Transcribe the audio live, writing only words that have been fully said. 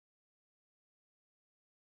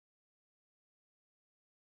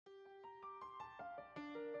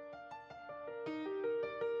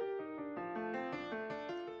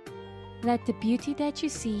Let the beauty that you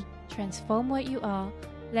see transform what you are.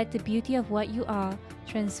 Let the beauty of what you are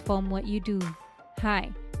transform what you do.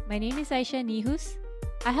 Hi, my name is Aisha Nihus.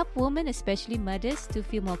 I help women, especially mothers, to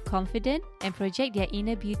feel more confident and project their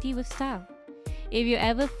inner beauty with style. If you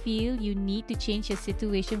ever feel you need to change your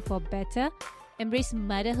situation for better, embrace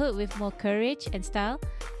motherhood with more courage and style,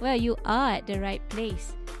 well, you are at the right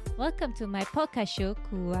place. Welcome to my podcast show,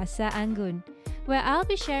 Kuasa Anggun, where I'll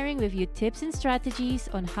be sharing with you tips and strategies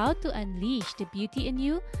on how to unleash the beauty in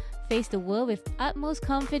you, face the world with utmost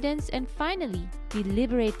confidence, and finally be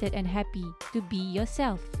liberated and happy to be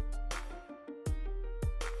yourself.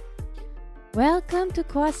 Welcome to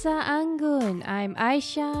Kuasa Anggun. I'm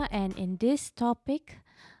Aisha, and in this topic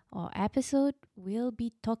or episode, we'll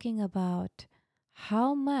be talking about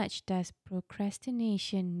how much does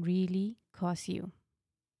procrastination really cost you?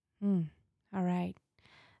 All right.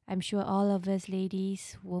 I'm sure all of us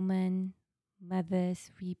ladies, women,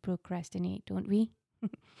 mothers, we procrastinate, don't we?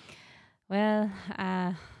 Well,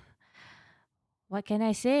 what can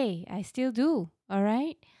I say? I still do, all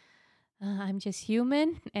right? I'm just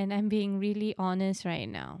human and I'm being really honest right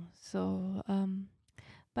now.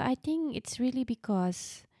 But I think it's really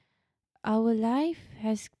because our life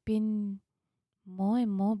has been more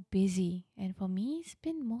and more busy. And for me, it's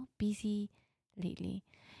been more busy lately.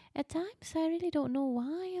 At times, I really don't know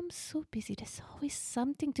why I'm so busy. There's always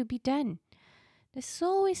something to be done. There's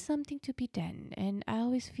always something to be done. And I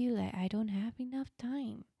always feel like I don't have enough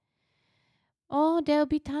time. Or there'll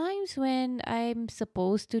be times when I'm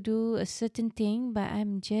supposed to do a certain thing, but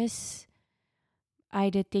I'm just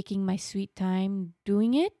either taking my sweet time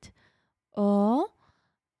doing it, or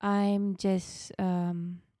I'm just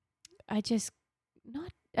I just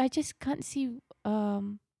not I just can't see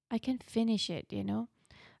I can finish it.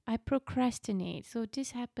 I procrastinate. So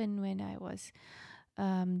this happened when I was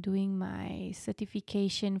doing my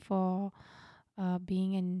certification for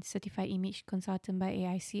being a certified image consultant by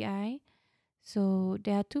AICI. So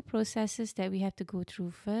there are two processes that we have to go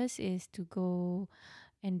through. First is to go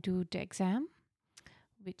and do the exam,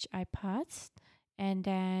 which I passed, and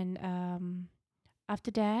then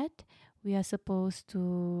after that we are supposed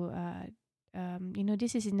to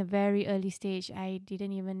this is in a very early stage. I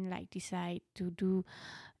didn't even decide to do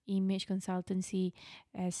image consultancy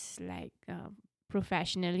as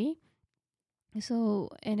professionally. So,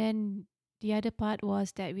 and then the other part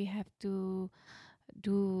was that we have to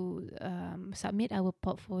do submit our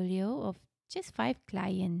portfolio of just 5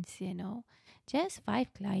 clients, just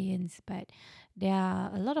 5 clients. But there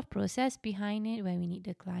are a lot of process behind it when we need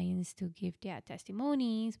the clients to give their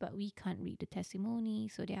testimonies, but we can't read the testimony.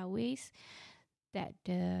 So there are ways that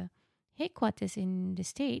the headquarters in the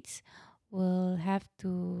States will have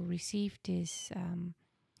to receive this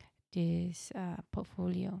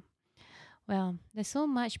portfolio. Well, there's so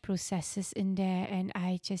much processes in there, and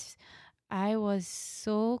I was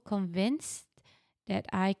so convinced that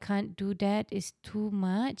I can't do that. It's too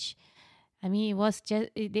much. I mean, it was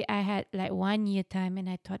I had like 1 year time, and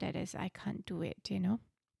I thought I can't do it.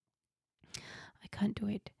 I can't do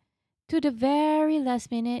it. To the very last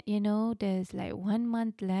minute, there's like 1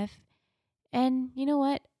 month left. And you know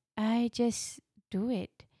what? I just do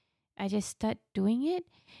it. I just start doing it.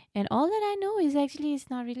 And all that I know is actually it's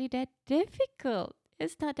not really that difficult.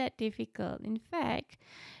 It's not that difficult. In fact,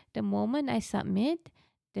 the moment I submit,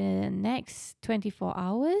 the next 24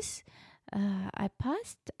 hours, I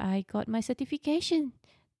passed. I got my certification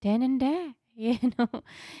then and there.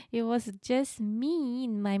 It was just me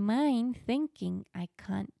in my mind thinking I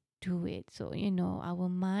can't do it. So, our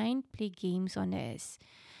mind play games on us.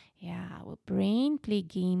 Yeah, our brain play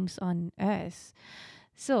games on us.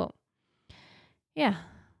 So, yeah.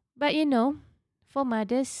 But for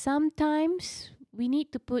mothers, sometimes we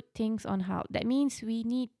need to put things on hold. That means we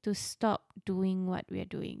need to stop doing what we are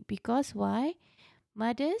doing. Because why?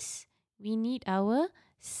 Mothers, we need our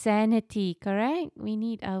sanity, correct? We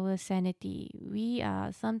need our sanity. We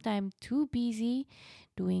are sometimes too busy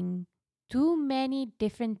doing too many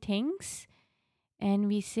different things, and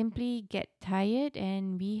we simply get tired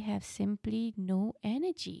and we have simply no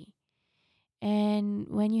energy. And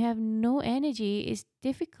when you have no energy, it's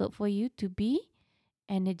difficult for you to be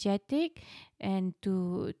energetic and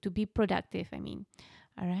to be productive.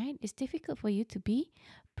 All right, it's difficult for you to be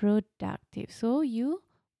productive. So you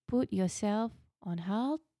put yourself on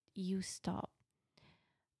hold, you stop.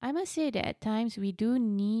 I must say that at times we do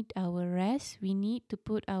need our rest. We need to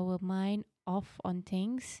put our mind off on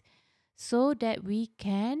things so that we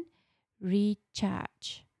can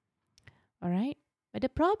recharge. All right? But the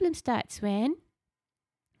problem starts when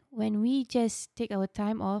we just take our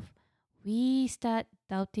time off, we start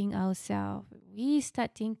doubting ourselves. We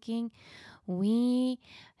start thinking we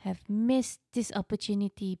have missed this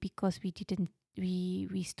opportunity because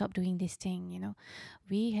we stopped doing this thing,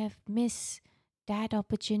 we have missed that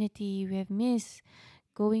opportunity, we have missed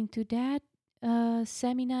going to that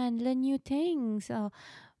seminar and learn new things, or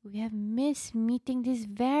we have missed meeting this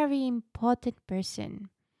very important person.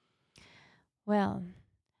 Well,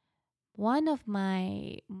 one of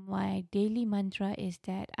my daily mantra is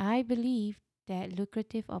that I believe that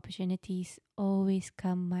lucrative opportunities always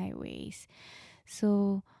come my ways.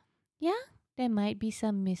 So, yeah, there might be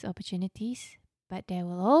some missed opportunities, but there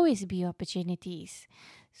will always be opportunities.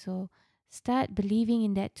 So, start believing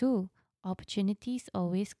in that too. Opportunities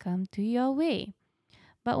always come to your way.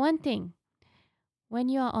 But one thing, when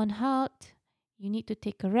you are on halt, you need to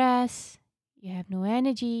take a rest. You have no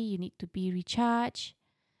energy, you need to be recharged,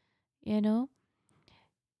 you know.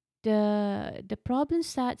 The problem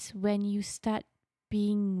starts when you start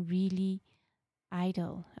being really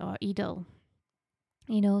idle or idle.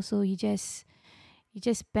 So you just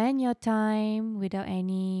spend your time without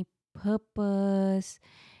any purpose.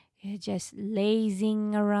 You're just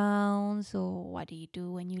lazing around. So what do you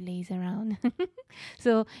do when you laze around?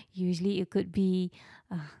 So usually it could be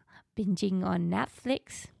binging on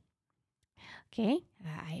Netflix. Okay,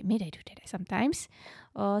 I admit I do that sometimes.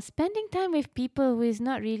 Or spending time with people who is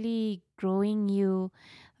not really growing you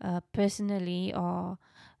personally or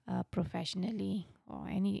professionally, or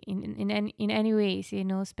in any ways.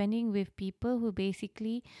 Spending with people who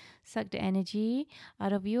basically suck the energy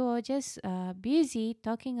out of you, or just busy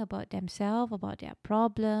talking about themselves, about their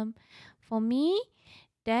problem. For me,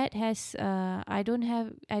 that has I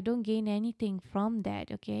don't gain anything from that.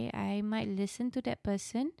 Okay, I might listen to that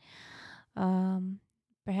person. um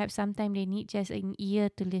Perhaps sometimes they need just an ear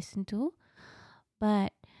to listen to,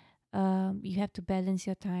 but you have to balance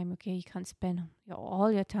your time. Okay, you can't spend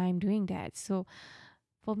all your time doing that. So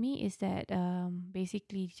for me is that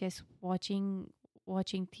basically just watching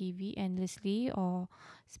TV endlessly, or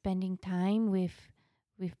spending time with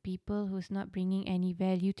people who's not bringing any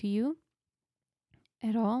value to you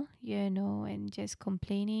at all, and just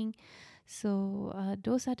complaining. So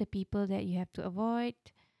those are the people that you have to avoid.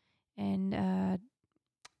 And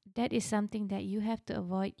that is something that you have to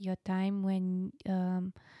avoid your time when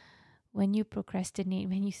you procrastinate,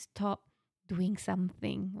 when you stop doing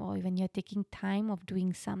something, or when you're taking time of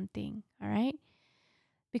doing something. All right,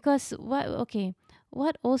 because what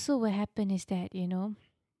also will happen is that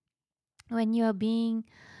when you're being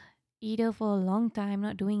either for a long time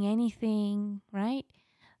not doing anything, right,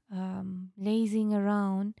 lazing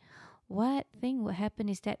around, what thing will happen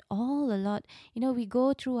is that all a lot, we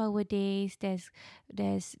go through our days.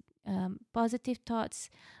 There's positive thoughts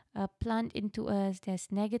plant into us,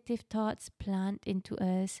 there's negative thoughts plant into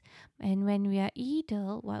us. And when we are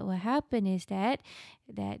idle, what will happen is that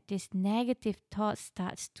this negative thought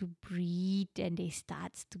starts to breed, and they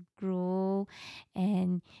starts to grow,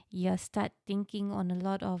 and you start thinking on a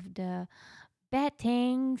lot of the bad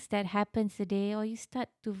things that happens today, or you start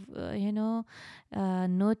to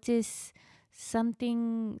notice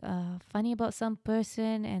something funny about some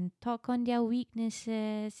person and talk on their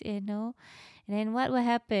weaknesses. And then what will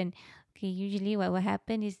happen? Okay, usually what will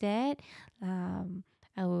happen is that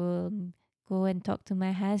I will go and talk to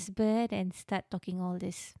my husband and start talking all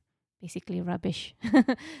this basically rubbish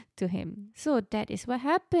to him. So that is what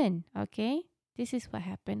happened. Okay, this is what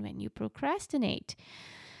happened when you procrastinate.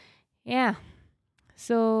 Yeah.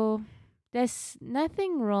 So there's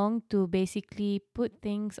nothing wrong to basically put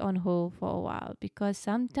things on hold for a while, because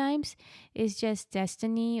sometimes it's just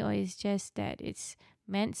destiny, or it's just that it's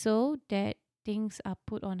meant so that things are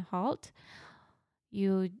put on halt.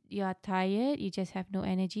 You are tired, you just have no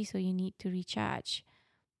energy, so you need to recharge.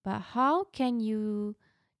 But how can you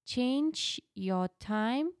change your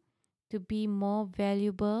time to be more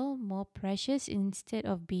valuable, more precious, instead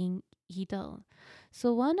of being idle?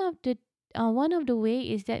 So one of the way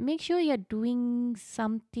is that make sure you're doing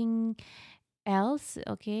something else.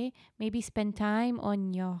 Okay, maybe spend time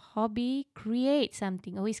on your hobby, create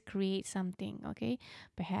something, always create something. Okay,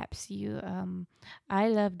 perhaps I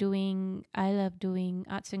love doing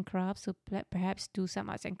arts and crafts, so perhaps do some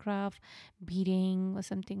arts and craft, beading or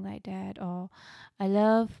something like that. Or I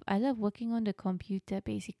love working on the computer.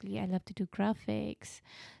 Basically, I love to do graphics,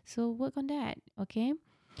 so work on that. Okay,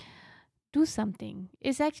 do something.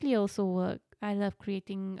 It's actually also work. I love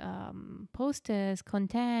creating posters,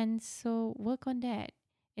 contents. So work on that.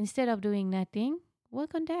 Instead of doing nothing,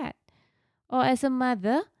 work on that. Or as a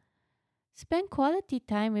mother, spend quality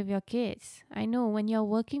time with your kids. I know when you're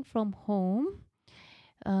working from home,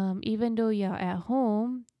 even though you're at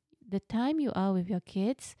home, the time you are with your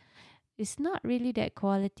kids is not really that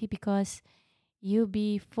quality because you'll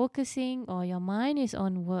be focusing or your mind is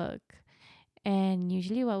on work. And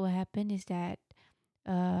usually, what will happen is that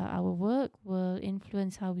our work will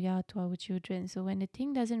influence how we are to our children. So when the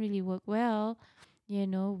thing doesn't really work well,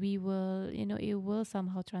 we will, it will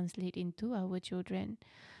somehow translate into our children.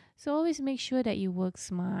 So always make sure that you work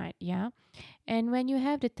smart, yeah? And when you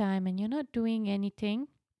have the time and you're not doing anything,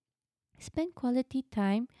 spend quality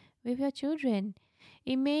time with your children.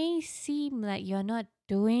 It may seem like you're not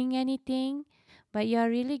doing anything, but you're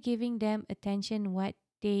really giving them attention what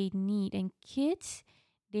they need. And kids,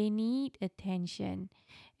 they need attention.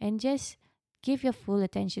 And just give your full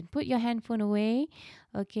attention. Put your handphone away,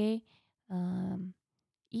 okay? Um,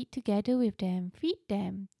 Eat together with them, feed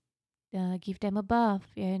them, give them a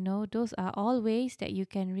bath. Those are all ways that you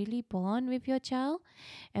can really bond with your child.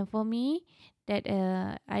 And for me, that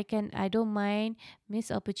I don't mind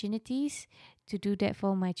miss opportunities to do that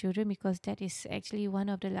for my children, because that is actually one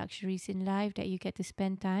of the luxuries in life, that you get to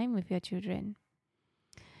spend time with your children.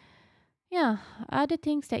 Yeah, other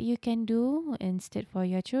things that you can do instead for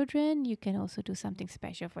your children, you can also do something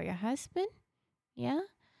special for your husband. Yeah,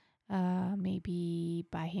 maybe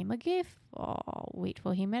buy him a gift, or wait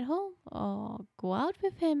for him at home, or go out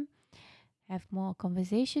with him, have more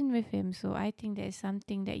conversation with him. So I think that is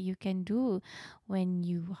something that you can do when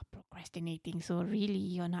you are procrastinating. So really,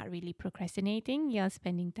 you're not really procrastinating, you're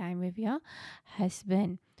spending time with your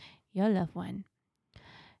husband, your loved one.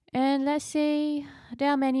 And let's say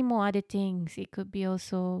there are many more other things. It could be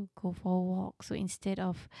also go for a walk. So instead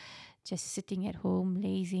of just sitting at home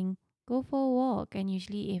lazing, go for a walk. And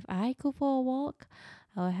usually, if I go for a walk,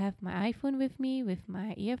 I'll have my iPhone with me with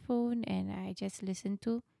my earphone, and I just listen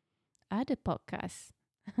to other podcasts.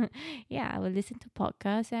 Yeah, I will listen to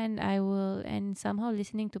podcasts, and somehow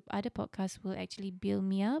listening to other podcasts will actually build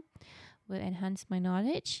me up, will enhance my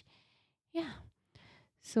knowledge. Yeah.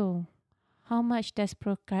 So, how much does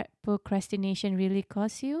procrastination really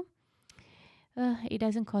cost you? It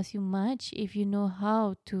doesn't cost you much if you know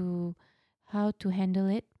how to handle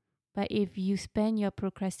it. But if you spend your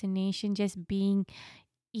procrastination just being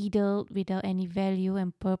idle without any value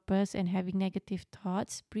and purpose, and having negative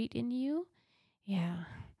thoughts breed in you, yeah,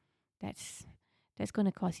 that's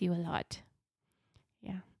gonna cost you a lot.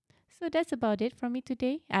 Yeah. So that's about it from me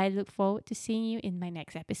today. I look forward to seeing you in my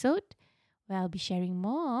next episode, where I'll be sharing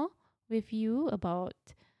more with you about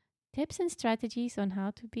tips and strategies on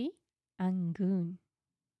how to be Anggun.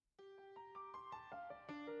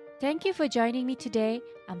 Thank you for joining me today.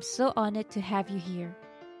 I'm so honored to have you here.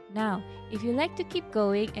 Now, if you like to keep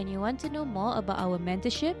going and you want to know more about our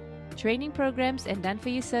mentorship, training programs, and done for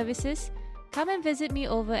you services, come and visit me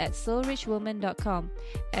over at soulrichwoman.com.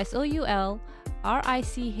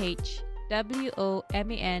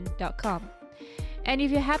 SOULRICHWOMAN.com. And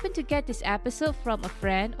if you happen to get this episode from a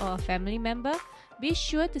friend or a family member, be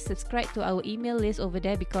sure to subscribe to our email list over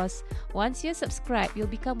there, because once you're subscribed, you'll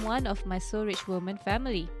become one of my Soul Rich Woman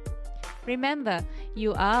family. Remember,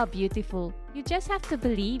 you are beautiful. You just have to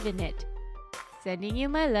believe in it. Sending you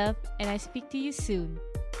my love, and I speak to you soon.